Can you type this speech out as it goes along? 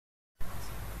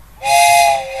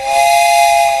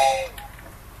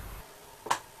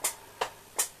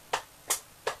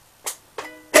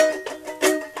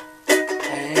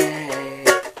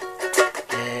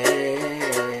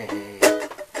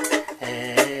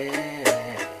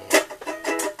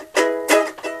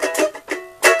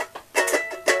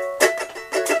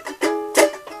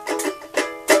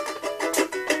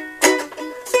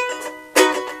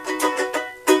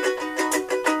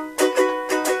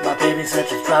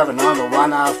driving on the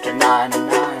one after 9 and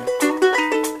 9.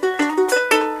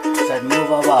 Said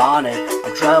move over honey,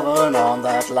 I'm traveling on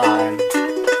that line.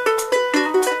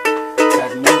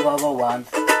 Said move over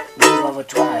once, move over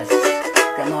twice.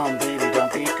 Come on baby,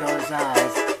 don't beat those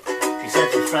eyes. She said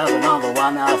she's traveling on the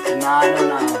one after 9 and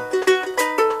 9.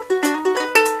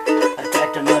 I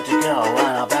packed her not to go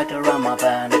and I backed her on my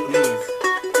panic knees.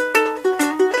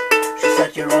 She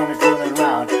said you're only fooling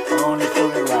around, only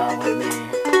fooling around with me.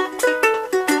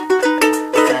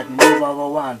 Move over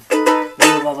once,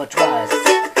 move over twice.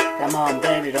 Come on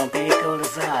baby, don't be cool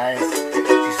as ice.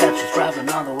 She said she's driving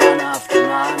on the one after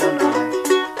 909.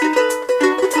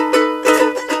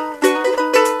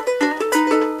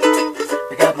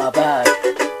 Pick up my bag,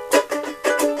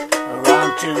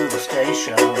 run to the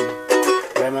station.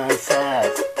 Women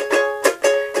said,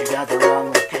 you got the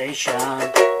wrong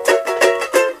location.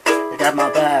 Pick up my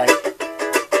bag,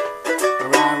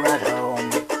 run right home.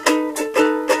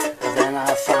 Then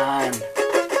I find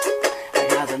I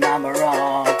got the number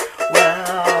wrong.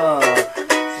 Well,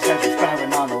 she said she's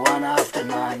driving on the one after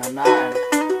 909.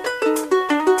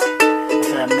 I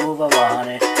said move over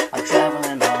honey, I'm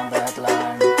traveling on that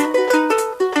line.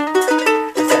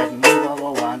 I said move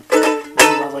over once,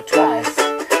 move over twice.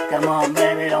 Come on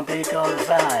baby, don't be cold as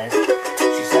ice.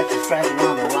 She said she's driving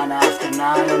on the one after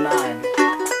 909.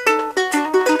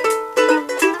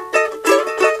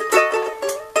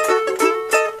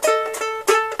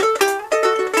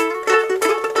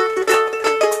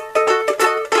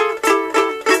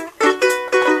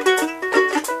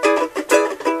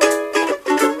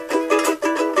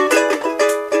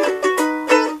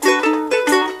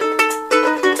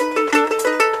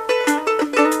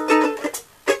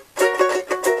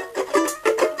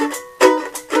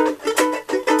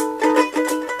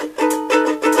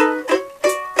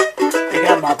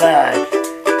 My bag,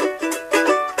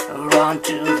 run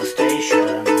to the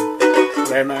station.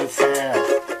 Women said,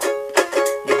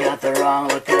 you got the wrong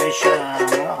location.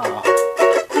 Oh,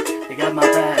 you got my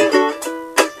bag,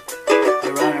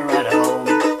 I'm running right home.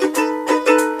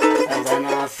 And then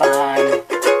I find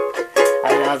I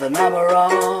got the number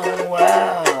wrong.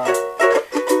 Well,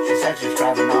 she said she's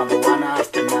driving on the one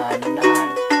after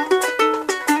 909.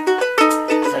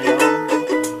 Said you're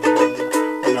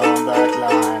on that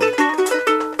line.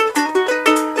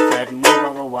 Move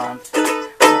over once, move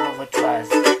over twice.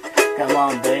 Come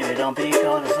on baby, don't be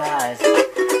cold as ice.